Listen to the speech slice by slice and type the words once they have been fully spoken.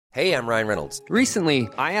Hey, I'm Ryan Reynolds. Recently,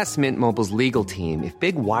 I asked Mint Mobile's legal team if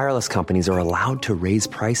big wireless companies are allowed to raise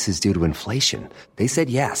prices due to inflation. They said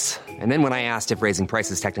yes. And then when I asked if raising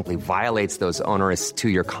prices technically violates those onerous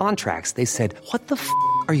two-year contracts, they said, "What the f***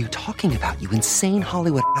 are you talking about, you insane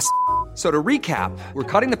Hollywood ass?" So to recap, we're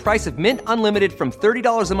cutting the price of Mint Unlimited from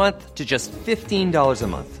 $30 a month to just $15 a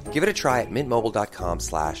month. Give it a try at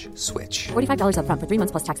mintmobile.com/switch. $45 up front for 3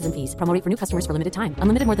 months plus taxes and fees. Promo rate for new customers for limited time.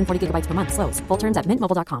 Unlimited more than 40 gigabytes per month. Slows full terms at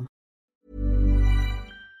mintmobile.com.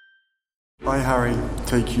 Bye, Harry.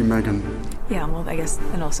 Take you, Meghan. Yeah, well, I guess,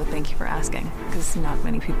 and also thank you for asking, because not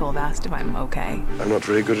many people have asked if I'm okay. I'm not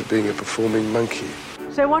very good at being a performing monkey.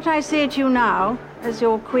 So what I say to you now, as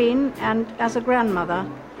your queen and as a grandmother,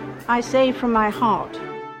 I say from my heart.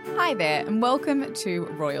 Hi there, and welcome to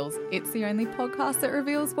Royals. It's the only podcast that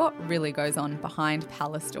reveals what really goes on behind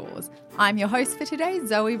palace doors. I'm your host for today,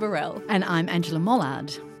 Zoe Burrell. And I'm Angela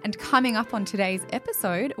Mollard. And coming up on today's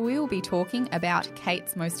episode, we will be talking about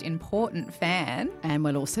Kate's most important fan. And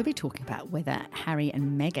we'll also be talking about whether Harry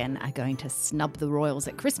and Meghan are going to snub the royals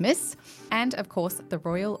at Christmas. And, of course, the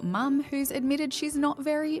royal mum who's admitted she's not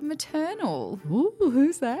very maternal. Ooh,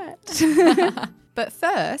 who's that? But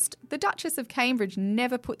first, the Duchess of Cambridge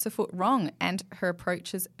never puts a foot wrong, and her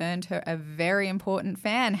approach has earned her a very important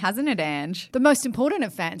fan, hasn't it, Ange? The most important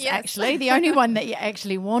of fans, Yes. actually. The only one that you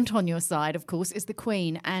actually want on your side, of course, is the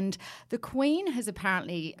Queen. And the Queen has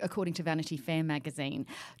apparently, according to Vanity Fair magazine,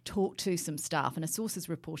 talked to some staff, and a source is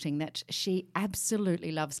reporting that she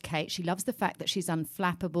absolutely loves Kate. She loves the fact that she's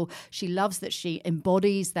unflappable. She loves that she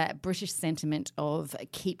embodies that British sentiment of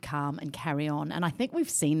keep calm and carry on. And I think we've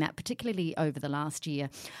seen that, particularly over the last year.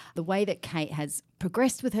 The way that Kate has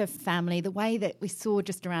progressed with her family, the way that we saw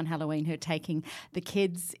just around Halloween her taking the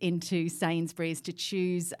kids into Sainsbury's to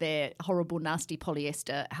choose their horrible, nasty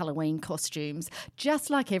polyester Halloween costumes, just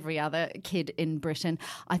like every other kid in Britain.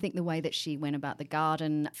 I think the way that she went about the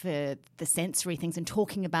garden for the sensory things and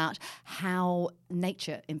talking about how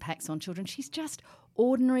nature impacts on children, she's just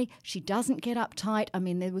ordinary. She doesn't get uptight. I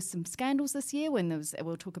mean, there was some scandals this year when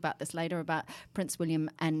we'll talk about this later, about Prince William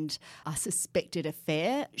and a suspected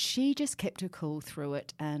affair. She just kept her cool through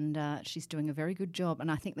it, and she's doing a very good job. And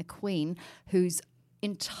I think the Queen, whose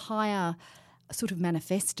entire sort of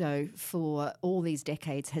manifesto for all these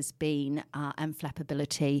decades has been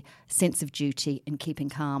unflappability, sense of duty and keeping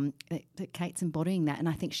calm, that Kate's embodying that. And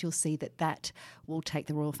I think she'll see that that will take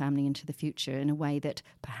the royal family into the future in a way that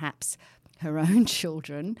perhaps her own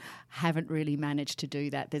children haven't really managed to do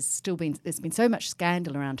that. There's been so much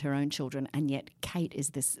scandal around her own children, and yet Kate is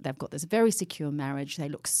this. They've got this very secure marriage. They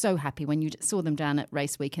look so happy. When you saw them down at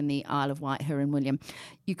Race Week in the Isle of Wight, her and William,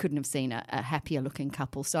 you couldn't have seen a happier looking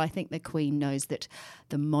couple. So I think the Queen knows that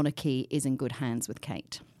the monarchy is in good hands with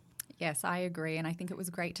Kate. Yes, I agree. And I think it was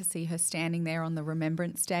great to see her standing there on the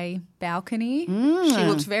Remembrance Day balcony. She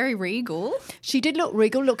looked very regal. She did look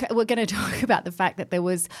regal. Look, we're going to talk about the fact that there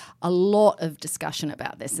was a lot of discussion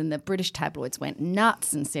about this, and the British tabloids went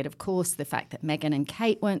nuts and said, of course, the fact that Meghan and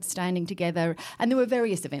Kate weren't standing together. And there were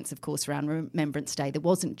various events, of course, around Remembrance Day. There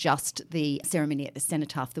wasn't just the ceremony at the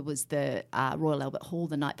Cenotaph. There was the Royal Albert Hall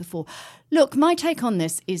the night before. Look, my take on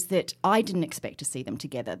this is that I didn't expect to see them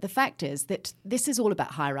together. The fact is that this is all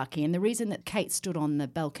about hierarchy, and the reason that Kate stood on the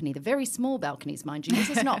balcony, the very small balconies, mind you, this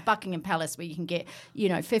is not Buckingham Palace where you can get,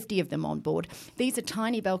 50 of them on board. These are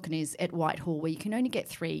tiny balconies at Whitehall where you can only get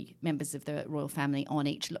 3 members of the royal family on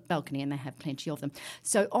each balcony, and they have plenty of them.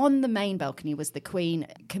 So on the main balcony was the Queen,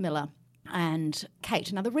 Camilla, and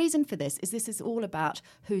Kate. Now, the reason for this is all about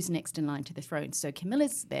who's next in line to the throne. So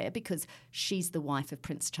Camilla's there because she's the wife of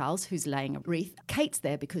Prince Charles, who's laying a wreath. Kate's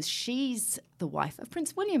there because she's the wife of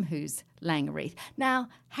Prince William, who's laying a wreath. Now,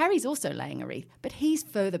 Harry's also laying a wreath, but he's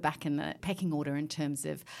further back in the pecking order in terms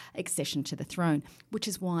of accession to the throne, which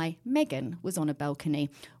is why Meghan was on a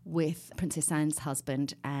balcony with Princess Anne's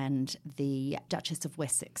husband and the Duchess of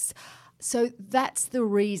Wessex. So that's the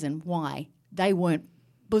reason why they weren't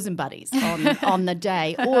bosom buddies on the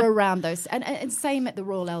day or around those. And same at the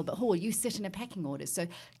Royal Albert Hall. You sit in a pecking order. So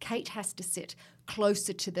Kate has to sit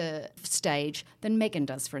closer to the stage than Meghan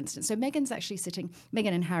does, for instance. So Meghan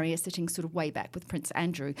and Harry are sitting sort of way back with Prince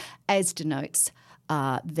Andrew, as denotes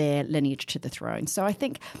their lineage to the throne. So I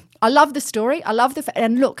think I love the story. I love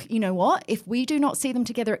and look, you know what? If we do not see them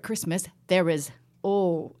together at Christmas, there is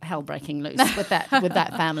all hell breaking loose with that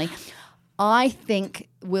family. I think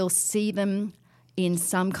we'll see them in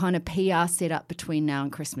some kind of PR setup between now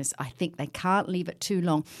and Christmas. I think they can't leave it too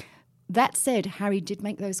long. That said, Harry did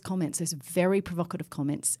make those very provocative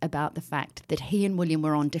comments about the fact that he and William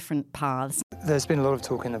were on different paths. There's been a lot of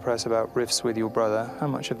talk in the press about rifts with your brother. How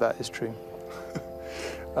much of that is true?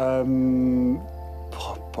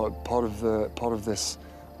 part of this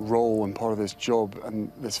role and part of this job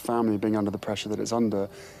and this family being under the pressure that it's under,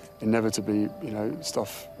 inevitably,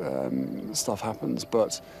 stuff happens.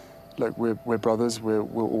 But look, we're brothers. We'll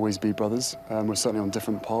always be brothers. We're certainly on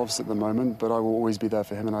different paths at the moment, but I will always be there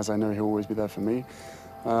for him, and as I know, he'll always be there for me.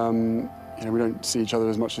 We don't see each other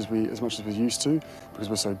as much as we used to because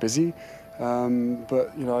we're so busy.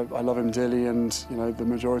 But I love him dearly, and the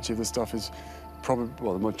majority of the stuff is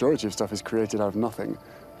created out of nothing.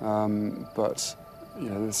 But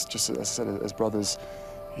it's just, as I said, as brothers,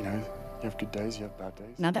 you have good days, you have bad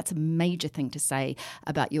days. Now, that's a major thing to say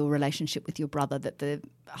about your relationship with your brother, that the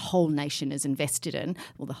whole nation is invested in,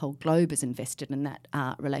 or the whole globe is invested in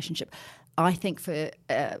that relationship. I think for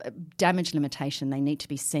damage limitation, they need to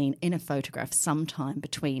be seen in a photograph sometime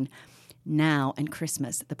between now and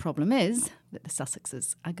Christmas. The problem is that the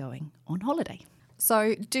Sussexes are going on holiday.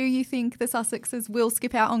 So do you think the Sussexes will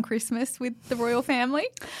skip out on Christmas with the royal family?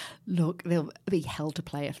 Look, there'll be hell to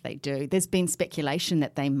play if they do. There's been speculation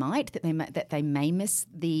that they may miss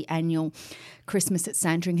the annual Christmas at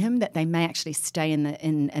Sandringham, that they may actually stay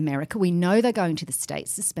in America. We know they're going to the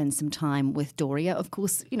States to spend some time with Doria. Of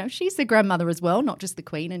course, she's the grandmother as well, not just the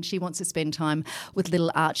Queen, and she wants to spend time with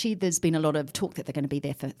little Archie. There's been a lot of talk that they're going to be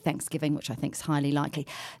there for Thanksgiving, which I think is highly likely.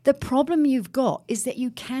 The problem you've got is that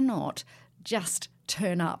you cannot just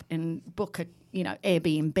turn up and book a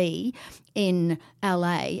Airbnb in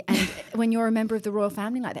LA, and when you're a member of the royal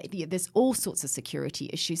family like that, there's all sorts of security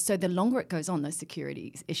issues. So the longer it goes on, those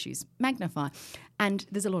security issues magnify, and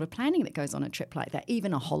there's a lot of planning that goes on a trip like that.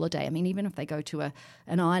 Even a holiday, even if they go to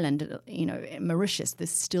an island, Mauritius, there's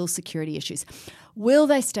still security issues. Will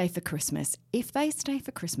they stay for Christmas? If they stay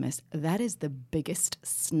for Christmas, that is the biggest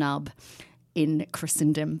snub in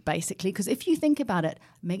Christendom, basically, because if you think about it,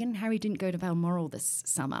 Meghan and Harry didn't go to Balmoral this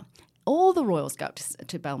summer. All the royals go up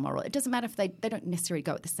to Balmoral. It doesn't matter if they don't necessarily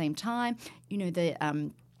go at the same time.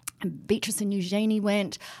 Beatrice and Eugenie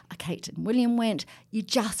went, Kate and William went. You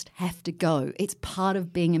just have to go. It's part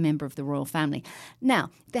of being a member of the royal family. Now,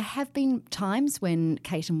 there have been times when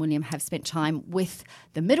Kate and William have spent time with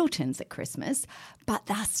the Middletons at Christmas, but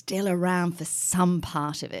they're still around for some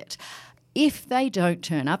part of it. If they don't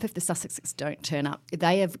turn up, if the Sussexes don't turn up,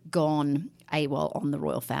 they have gone AWOL on the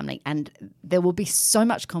royal family, and there will be so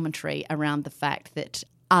much commentary around the fact that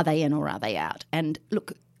are they in or are they out? And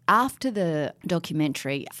look, after the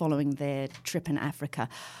documentary following their trip in Africa,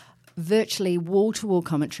 virtually wall-to-wall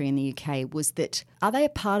commentary in the UK was that are they a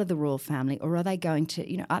part of the royal family, or are they going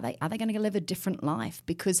to, are they going to live a different life?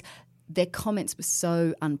 Because their comments were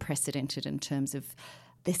so unprecedented in terms of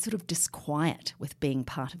they're sort of disquiet with being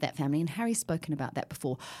part of that family. And Harry's spoken about that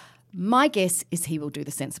before. My guess is he will do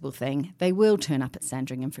the sensible thing. They will turn up at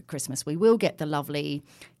Sandringham for Christmas. We will get the lovely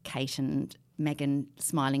Kate and Meghan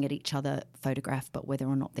smiling at each other photograph, but whether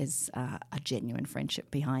or not there's a genuine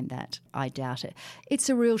friendship behind that, I doubt it. It's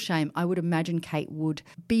a real shame. I would imagine Kate would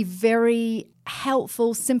be very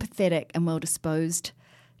helpful, sympathetic and well-disposed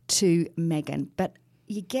to Meghan. But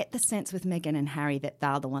you get the sense with Meghan and Harry that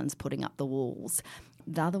they're the ones putting up the walls.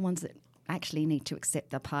 They're the ones that actually need to accept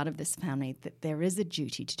they're part of this family, that there is a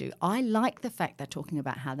duty to do. I like the fact they're talking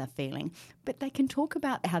about how they're feeling, but they can talk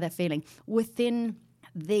about how they're feeling within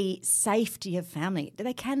the safety of family.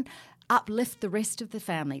 They can uplift the rest of the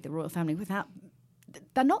family, the royal family, without...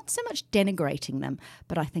 They're not so much denigrating them,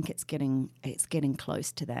 but I think it's getting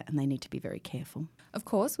close to that, and they need to be very careful. Of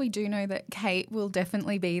course, we do know that Kate will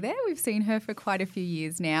definitely be there. We've seen her for quite a few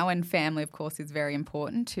years now, and family, of course, is very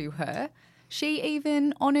important to her. She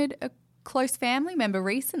even honoured a close family member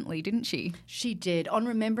recently, didn't she? She did. On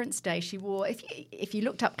Remembrance Day, she wore, if you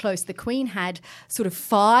looked up close, the Queen had sort of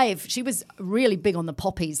 5. She was really big on the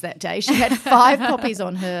poppies that day. She had 5 poppies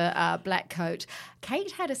on her black coat.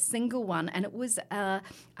 Kate had a single one, and it was a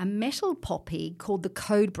metal poppy called the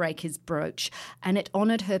Codebreaker's brooch, and it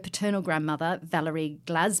honoured her paternal grandmother, Valerie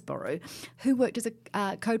Glasborough, who worked as a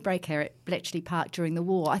codebreaker at Bletchley Park during the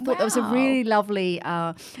war. I thought that was a really lovely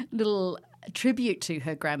little tribute to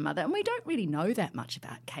her grandmother, and we don't really know that much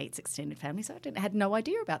about Kate's extended family, so I had no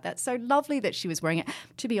idea about that. So lovely that she was wearing it.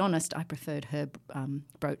 To be honest, I preferred her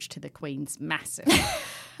brooch to the Queen's massive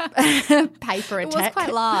paper attack. It was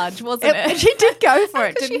quite large, wasn't it? She did go for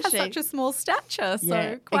it, didn't she? She has such a small stature, so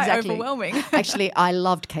yeah, quite exactly. overwhelming. Actually, I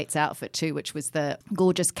loved Kate's outfit too, which was the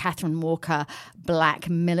gorgeous Catherine Walker black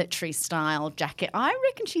military style jacket. I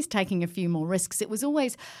reckon she's taking a few more risks. It was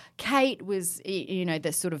always, Kate was,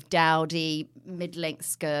 the sort of dowdy mid-length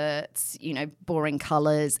skirts, boring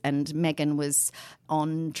colours, and Meghan was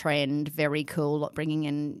on trend, very cool, bringing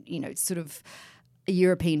in, sort of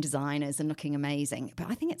European designers and looking amazing. But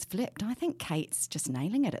I think it's flipped. I think Kate's just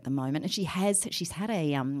nailing it at the moment. And she's had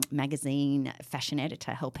a magazine fashion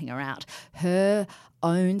editor helping her out. Her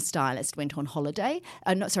own stylist went on holiday,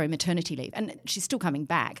 maternity leave, and she's still coming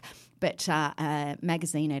back. But a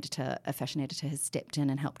magazine editor, a fashion editor, has stepped in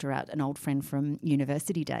and helped her out, an old friend from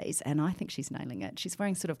university days, and I think she's nailing it. She's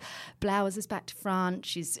wearing sort of blouses back to front.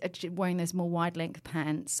 She's wearing those more wide-length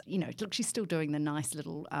pants. You know, look, she's still doing the nice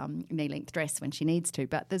little knee-length dress when she needs to,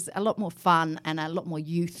 but there's a lot more fun and a lot more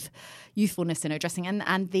youthfulness in her dressing.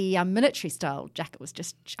 And the military-style jacket was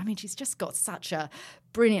just, I mean, she's just got such a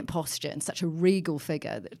brilliant posture and such a regal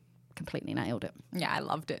figure that completely nailed it. Yeah, I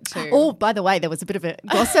loved it too. Oh, by the way, there was a bit of a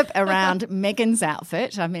gossip around Meghan's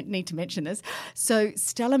outfit. I need to mention this. So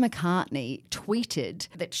Stella McCartney tweeted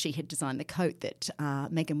that she had designed the coat that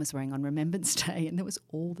Meghan was wearing on Remembrance Day, and there was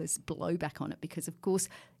all this blowback on it because, of course,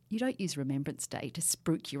 you don't use Remembrance Day to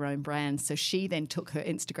spruik your own brand. So she then took her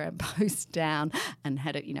Instagram post down and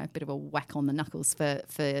had a bit of a whack on the knuckles for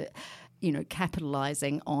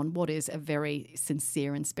capitalising on what is a very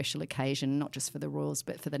sincere and special occasion, not just for the royals,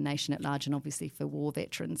 but for the nation at large, and obviously for war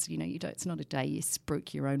veterans. It's not a day you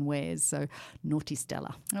spruik your own wares. So naughty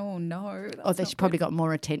Stella. Oh no! She probably got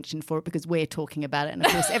more attention for it because we're talking about it, and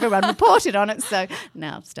of course everyone reported on it. So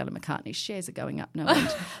now Stella McCartney's shares are going up no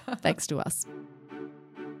end, thanks to us.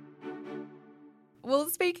 Well,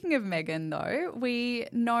 speaking of Meghan, though, we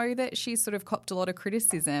know that she's sort of copped a lot of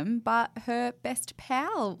criticism, but her best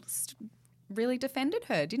pal really defended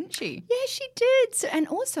her, didn't she? Yeah, she did. So, and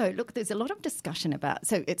also, look, there's a lot of discussion about,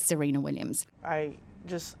 so it's Serena Williams. I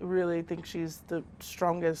just really think she's the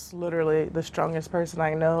strongest, literally the strongest person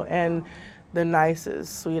I know, and the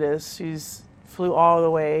nicest, sweetest. She's flew all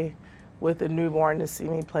the way with a newborn to see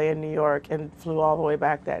me play in New York and flew all the way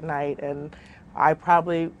back that night, and I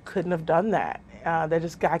probably couldn't have done that. That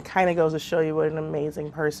just kind of goes to show you what an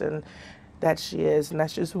amazing person that she is, and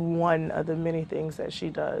that's just one of the many things that she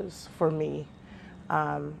does for me.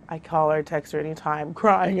 I call her, text her anytime,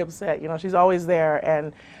 crying, upset. She's always there,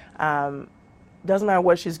 and doesn't matter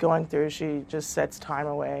what she's going through, she just sets time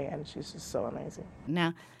away, and she's just so amazing.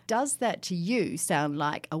 Now, does that to you sound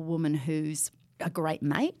like a woman who's a great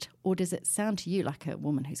mate, or does it sound to you like a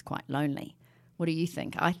woman who's quite lonely? What do you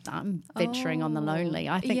think? I'm venturing on the lonely.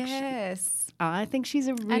 I think yes. I think she's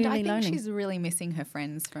a really lonely. And I think she's really missing her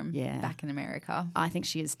friends from back in America. I think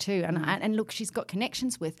she is too. And look, she's got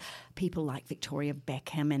connections with people like Victoria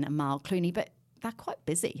Beckham and Amal Clooney, but they're quite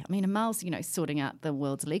busy. I mean, Amal's, sorting out the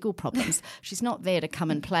world's legal problems. She's not there to come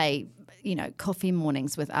and play, coffee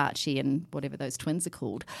mornings with Archie and whatever those twins are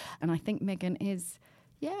called. And I think Meghan is,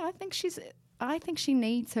 I think she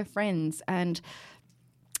needs her friends, and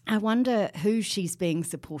I wonder who she's being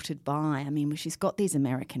supported by. I mean, she's got these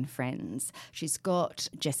American friends. She's got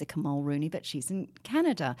Jessica Mulrooney, but she's in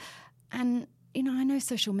Canada. And, I know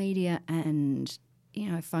social media and,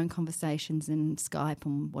 phone conversations and Skype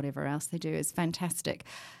and whatever else they do is fantastic.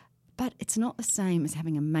 But it's not the same as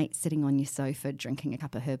having a mate sitting on your sofa drinking a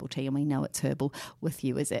cup of herbal tea, and we know it's herbal, with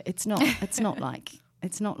you, is it? It's not like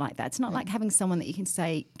It's not like that. It's not like having someone that you can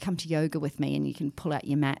say, come to yoga with me, and you can pull out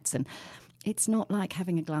your mats, and it's not like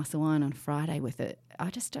having a glass of wine on Friday with it. I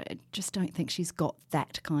just don't think she's got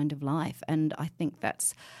that kind of life, and I think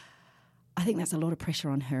that's a lot of pressure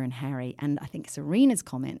on her and Harry. And I think Serena's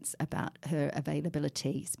comments about her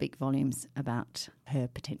availability speak volumes about her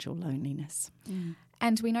potential loneliness. Mm.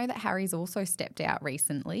 And we know that Harry's also stepped out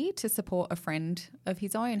recently to support a friend of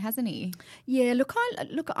his own, hasn't he? Yeah, look,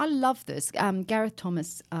 I love this. Gareth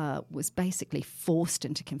Thomas was basically forced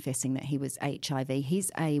into confessing that he was HIV. He's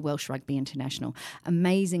a Welsh rugby international,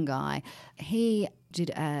 amazing guy. He did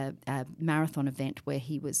a marathon event where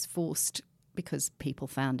he was forced, because people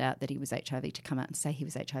found out that he was HIV, to come out and say he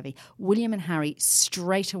was HIV. William and Harry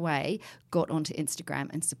straight away got onto Instagram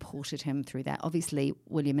and supported him through that. Obviously,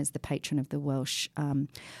 William is the patron of the Welsh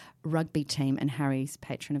rugby team and Harry's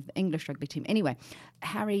patron of the English rugby team. Anyway,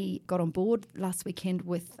 Harry got on board last weekend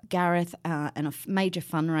with Gareth and a major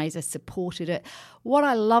fundraiser, supported it. What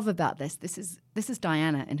I love about this is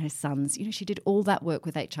Diana and her sons. She did all that work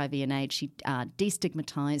with HIV and AIDS. She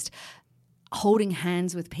destigmatised holding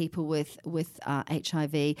hands with people with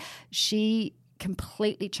HIV. She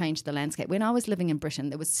completely changed the landscape. When I was living in Britain,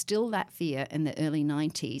 there was still that fear in the early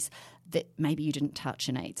 90s that maybe you didn't touch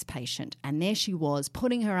an AIDS patient. And there she was,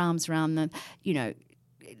 putting her arms around them,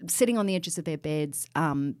 sitting on the edges of their beds,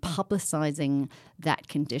 publicising that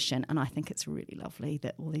condition. And I think it's really lovely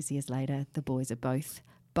that all these years later, the boys are both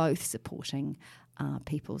supporting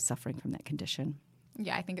people suffering from that condition.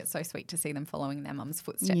 Yeah, I think it's so sweet to see them following their mum's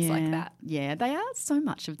footsteps like that. Yeah, they are so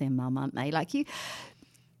much of their mum, aren't they? Like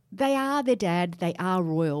they are their dad, they are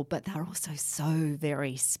royal, but they're also so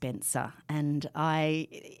very Spencer. And I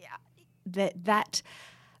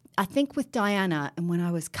think with Diana, and when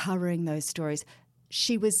I was covering those stories,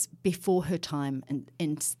 she was before her time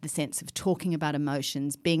in the sense of talking about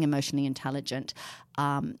emotions, being emotionally intelligent,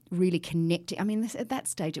 really connecting. I mean, at that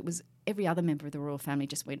stage, it was every other member of the royal family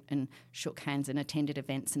just went and shook hands and attended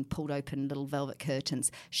events and pulled open little velvet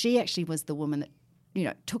curtains. She actually was the woman that, you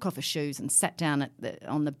know, took off her shoes and sat down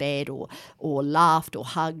on the bed or laughed or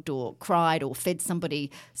hugged or cried or fed somebody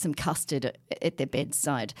some custard at their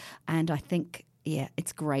bedside. And I think, yeah,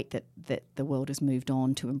 it's great that the world has moved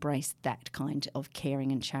on to embrace that kind of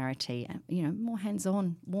caring and charity, and, you know, more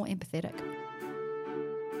hands-on, more empathetic.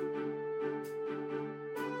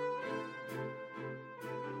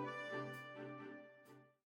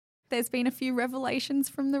 There's been a few revelations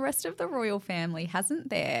from the rest of the royal family, hasn't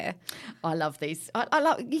there? I love these. I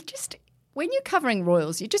love you just. When you're covering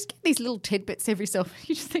royals, you just get these little tidbits every so often.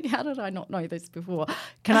 You just think, how did I not know this before?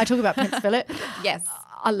 Can I talk about Prince Philip? Yes.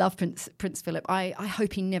 I love Prince Philip. I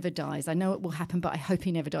hope he never dies. I know it will happen, but I hope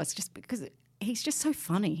he never dies just because he's just so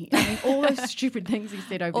funny. I mean, all those stupid things he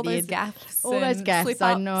said over the years. All those gaffes.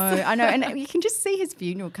 I know. And you can just see his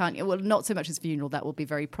funeral, can't you? Well, not so much his funeral. That will be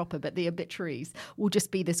very proper, but the obituaries will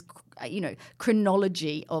just be this, you know,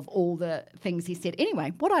 chronology of all the things he said.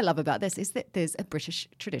 Anyway, what I love about this is that there's a British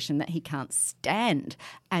tradition that he can't stand,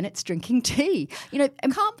 and it's drinking tea. You know, I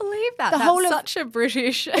can't believe that. That's such a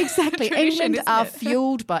British exactly. tradition, England are it?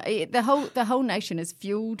 fueled by the whole nation is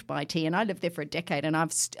fueled by tea, and I lived there for a decade, and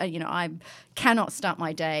I cannot start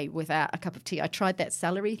my day without a cup of tea. I tried that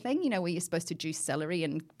celery thing, you know, where you're supposed to juice celery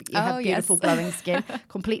and you have beautiful glowing skin.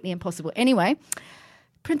 Completely impossible. Anyway,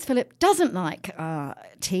 Prince Philip doesn't like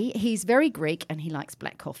tea. He's very Greek and he likes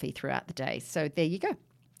black coffee throughout the day. So there you go.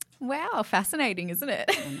 Wow, fascinating, isn't it?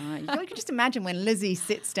 I know. You can just imagine when Lizzie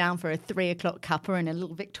sits down for a 3:00 cuppa and a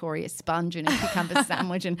little Victoria sponge and a cucumber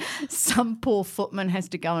sandwich, and some poor footman has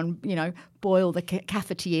to go and, you know, boil the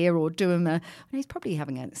cafetiere or do him and he's probably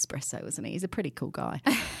having an espresso, isn't he? He's a pretty cool guy.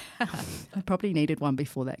 I probably needed one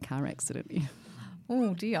before that car accident.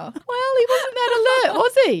 Oh, dear. Well, he wasn't that alert,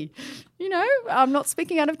 was he? You know, I'm not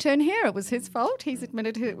speaking out of turn here. It was his fault. He's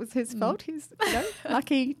admitted it was his fault. He's, you know,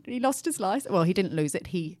 lucky he lost his license. Well, he didn't lose it.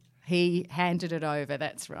 He handed it over.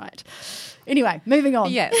 That's right. Anyway, moving on.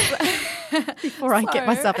 Yes. Before I get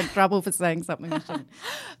myself in trouble for saying something I shouldn't.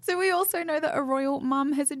 So we also know that a royal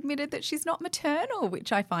mum has admitted that she's not maternal,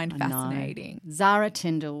 which I find fascinating. Zara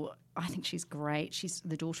Tindall, I think she's great. She's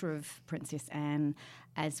the daughter of Princess Anne,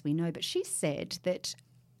 as we know. But she said that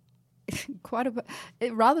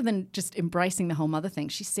rather than just embracing the whole mother thing,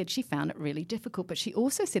 she said she found it really difficult. But she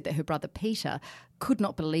also said that her brother Peter could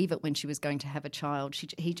not believe it when she was going to have a child.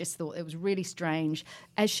 He just thought it was really strange.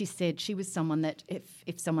 As she said, she was someone that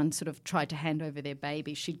if someone sort of tried to hand over their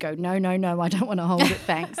baby, she'd go, no, I don't want to hold it,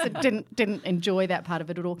 thanks. Didn't enjoy that part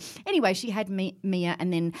of it at all. Anyway, she had Mia,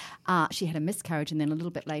 and then she had a miscarriage, and then a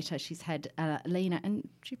little bit later she's had Lena, and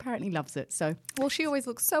she apparently loves it. So, well, she always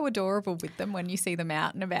looks so adorable with them when you see them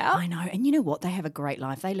out and about. I know. And you know what? They have a great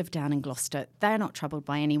life. They live down in Gloucester. They're not troubled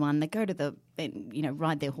by anyone. They go to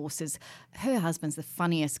ride their horses. Her husband's the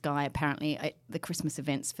funniest guy, apparently, at the Christmas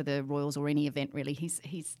events for the royals or any event, really.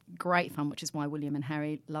 He's great fun, which is why William and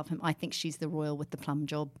Harry love him. I think she's the royal with the plum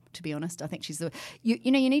job, to be honest. I think she's you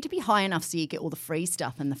need to be high enough so you get all the free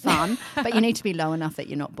stuff and the fun, but you need to be low enough that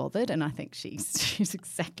you're not bothered. And I think she's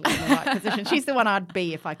exactly in the right position. She's the one I'd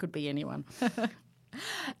be if I could be anyone.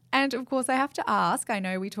 And, of course, I have to ask, I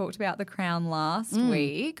know we talked about the Crown last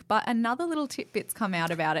week, but another little tidbit's come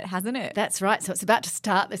out about it, hasn't it? That's right. So it's about to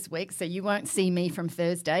start this week, so you won't see me from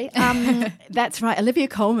Thursday. That's right. Olivia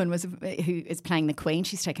Colman, who is playing the Queen.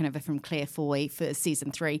 She's taken over from Claire Foy for season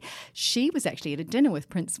 3. She was actually at a dinner with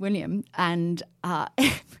Prince William, and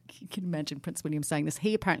you can imagine Prince William saying this.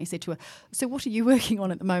 He apparently said to her, so what are you working on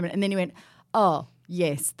at the moment? And then he went, oh,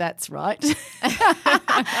 yes, that's right.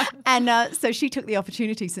 And so she took the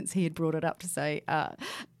opportunity, since he had brought it up, to say,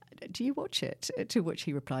 do you watch it? To which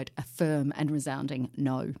he replied, a firm and resounding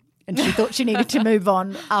no. And she thought she needed to move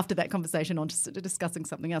on after that conversation on to discussing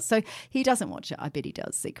something else. So he doesn't watch it. I bet he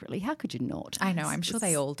does secretly. How could you not? I know. I'm sure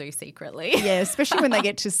they all do secretly. Yeah, especially when they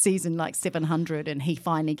get to season like 700 and he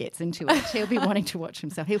finally gets into it. He'll be wanting to watch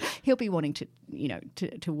himself. He'll be wanting to,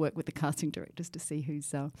 to work with the casting directors to see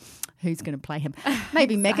who's going to play him.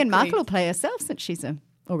 Maybe Meghan Markle will play herself, since she's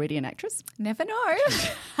already an actress. Never know.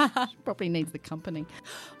 She probably needs the company.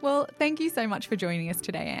 Well, thank you so much for joining us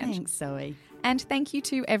today, Ange. Thanks, Zoe. And thank you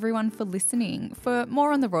to everyone for listening. For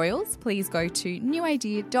more on the Royals, please go to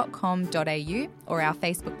newidea.com.au or our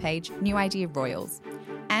Facebook page, New Idea Royals.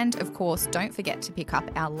 And of course, don't forget to pick up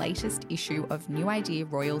our latest issue of New Idea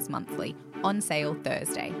Royals Monthly, on sale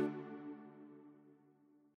Thursday.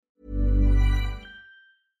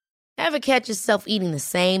 Ever catch yourself eating the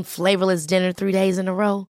same flavorless dinner 3 days in a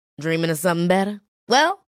row? Dreaming of something better?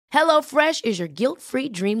 Well, HelloFresh is your guilt-free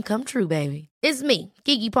dream come true, baby. It's me,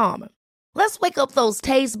 Keke Palmer. Let's wake up those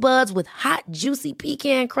taste buds with hot, juicy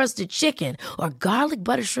pecan-crusted chicken or garlic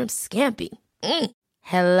butter shrimp scampi.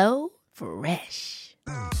 Hello Fresh.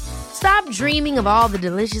 Stop dreaming of all the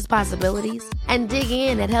delicious possibilities and dig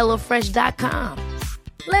in at HelloFresh.com.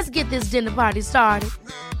 Let's get this dinner party started.